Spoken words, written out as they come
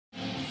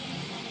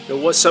Yo,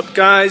 what's up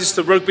guys? It's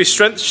the Rugby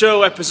Strength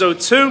Show, episode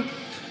 2.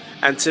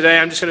 And today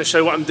I'm just going to show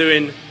you what I'm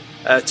doing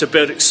to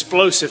build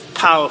explosive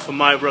power for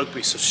my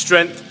rugby. So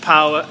strength,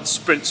 power and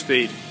sprint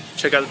speed.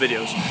 Check out the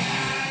videos.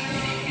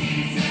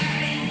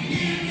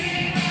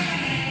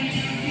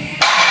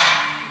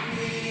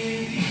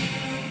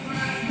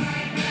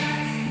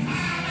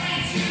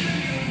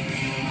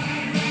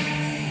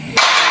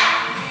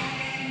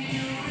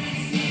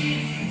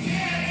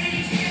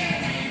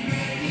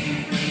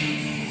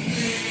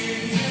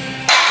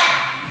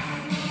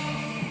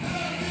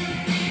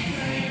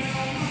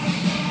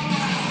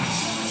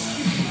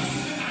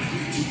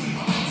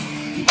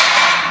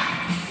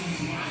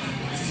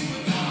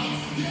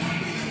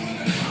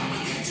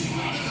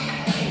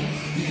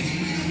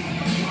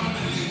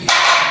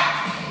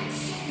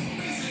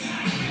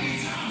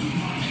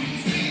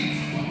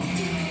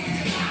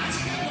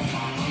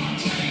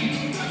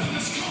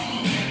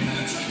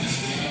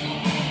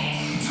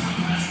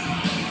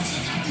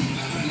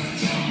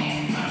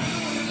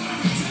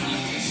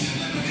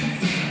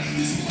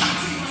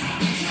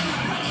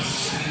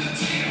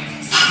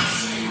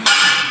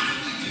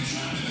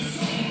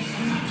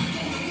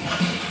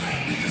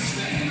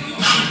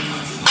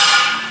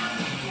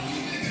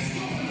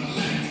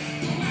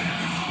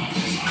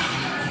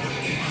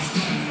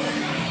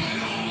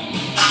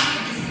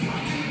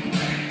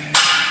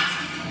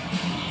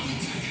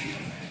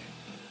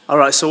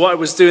 Alright, so what I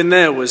was doing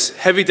there was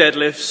heavy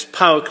deadlifts,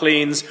 power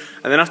cleans,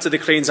 and then after the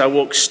cleans I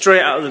walked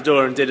straight out of the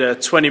door and did a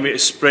 20-meter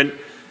sprint.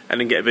 I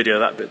didn't get a video of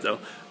that bit though.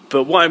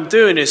 But what I'm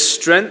doing is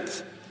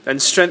strength, then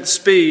strength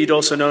speed,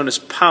 also known as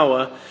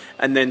power,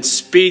 and then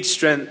speed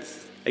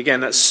strength, again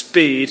that's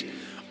speed,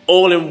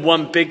 all in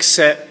one big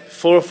set,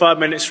 4 or 5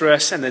 minutes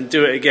rest, and then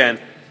do it again.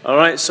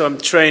 Alright, so I'm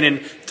training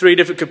 3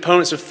 different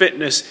components of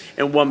fitness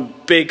in one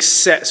big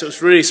set, so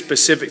it's really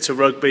specific to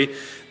rugby.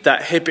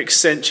 That hip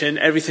extension,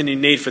 everything you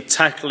need for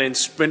tackling,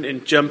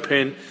 sprinting,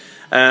 jumping,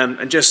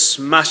 and just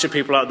smashing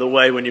people out of the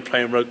way when you're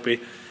playing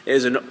rugby. It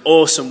is an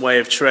awesome way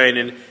of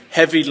training.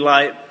 Heavy,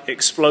 light,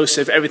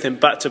 explosive, everything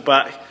back to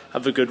back.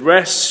 Have a good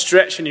rest,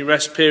 stretch in your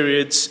rest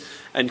periods,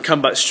 and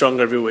come back strong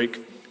every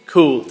week.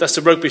 Cool, that's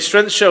the Rugby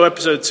Strength Show.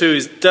 Episode 2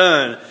 is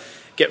done.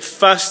 Get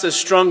faster,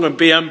 stronger, and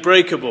be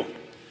unbreakable.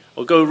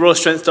 Or go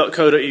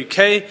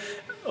rawstrength.co.uk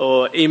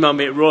or email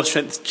me at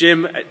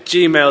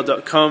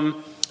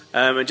rawstrengthgym@gmail.com.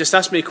 And just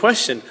ask me a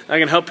question. I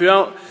can help you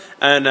out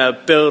and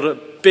build a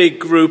big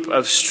group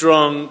of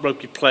strong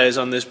rugby players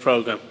on this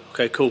program.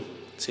 Okay, cool.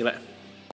 See you later.